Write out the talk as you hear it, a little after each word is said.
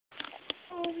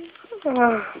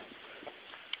Oh,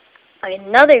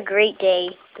 another great day.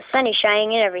 The sun is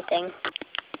shining and everything.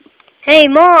 Hey,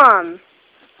 Mom!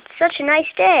 It's such a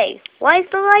nice day. Why is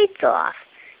the lights off?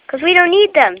 'Cause we don't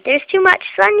need them. There's too much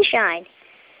sunshine.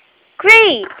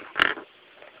 Great!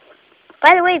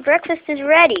 By the way, breakfast is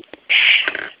ready.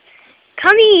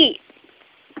 Come eat!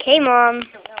 Okay, Mom.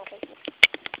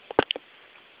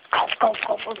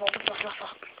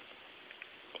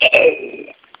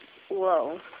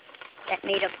 Whoa. That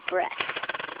made a breath.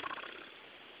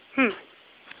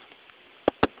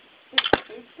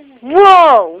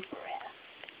 Whoa!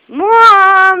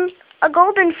 Mom! A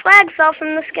golden flag fell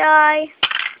from the sky.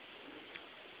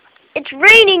 It's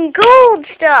raining gold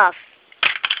stuff.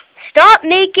 Stop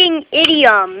making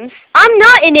idioms. I'm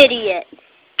not an idiot.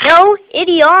 No,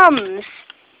 idioms.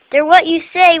 They're what you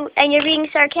say and you're being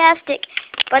sarcastic,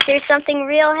 but there's something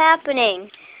real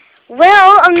happening.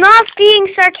 Well, I'm not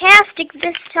being sarcastic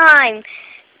this time.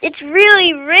 It's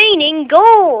really raining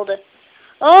gold.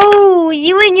 Oh,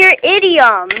 you and your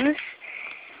idioms.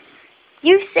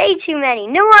 You say too many.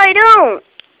 No, I don't.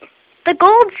 The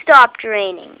gold stopped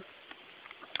raining.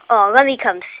 Oh, let me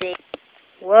come see.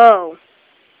 Whoa.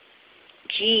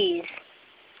 Jeez.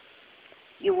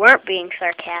 You weren't being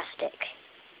sarcastic.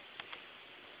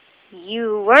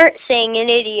 You weren't saying an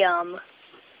idiom.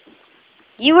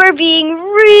 You were being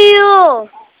real.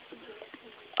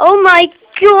 Oh my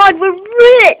God, we're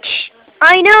rich.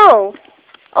 I know.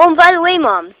 Oh, and by the way,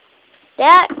 Mom,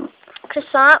 that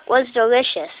croissant was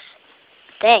delicious.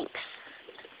 Thanks.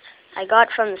 I got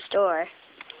it from the store.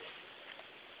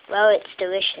 Well, it's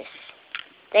delicious.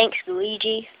 Thanks,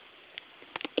 Luigi.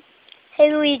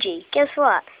 Hey, Luigi, guess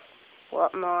what?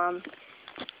 What, Mom?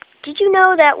 Did you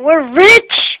know that we're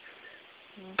rich?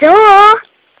 Duh!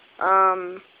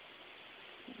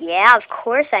 Yeah, of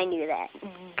course I knew that.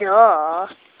 Duh.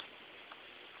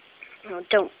 Oh,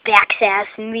 don't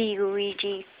backsass me,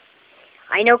 Luigi.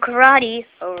 I know karate.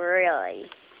 Oh, really?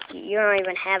 You don't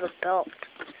even have a belt.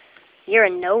 You're a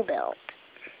no belt.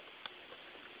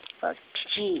 Oh,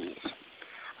 jeez.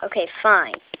 Okay,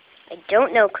 fine. I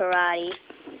don't know karate,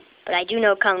 but I do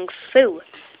know kung fu.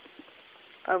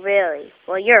 Oh, really?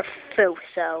 Well, you're a foo,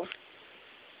 so...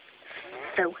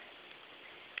 Foo.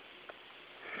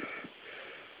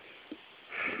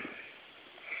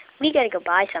 We gotta go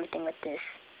buy something with this.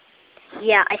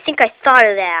 Yeah, I think I thought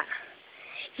of that.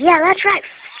 Yeah, that's right,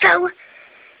 foo.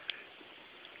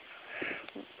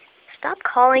 Stop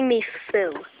calling me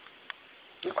foo.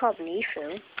 You called me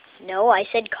foo. No, I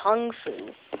said kung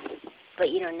fu. But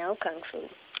you don't know kung fu.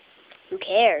 Who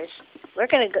cares? We're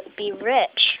gonna be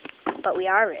rich. But we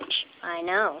are rich. I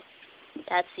know.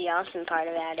 That's the awesome part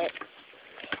about it.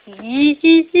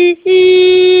 Luigi's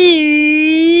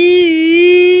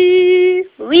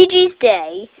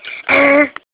Day.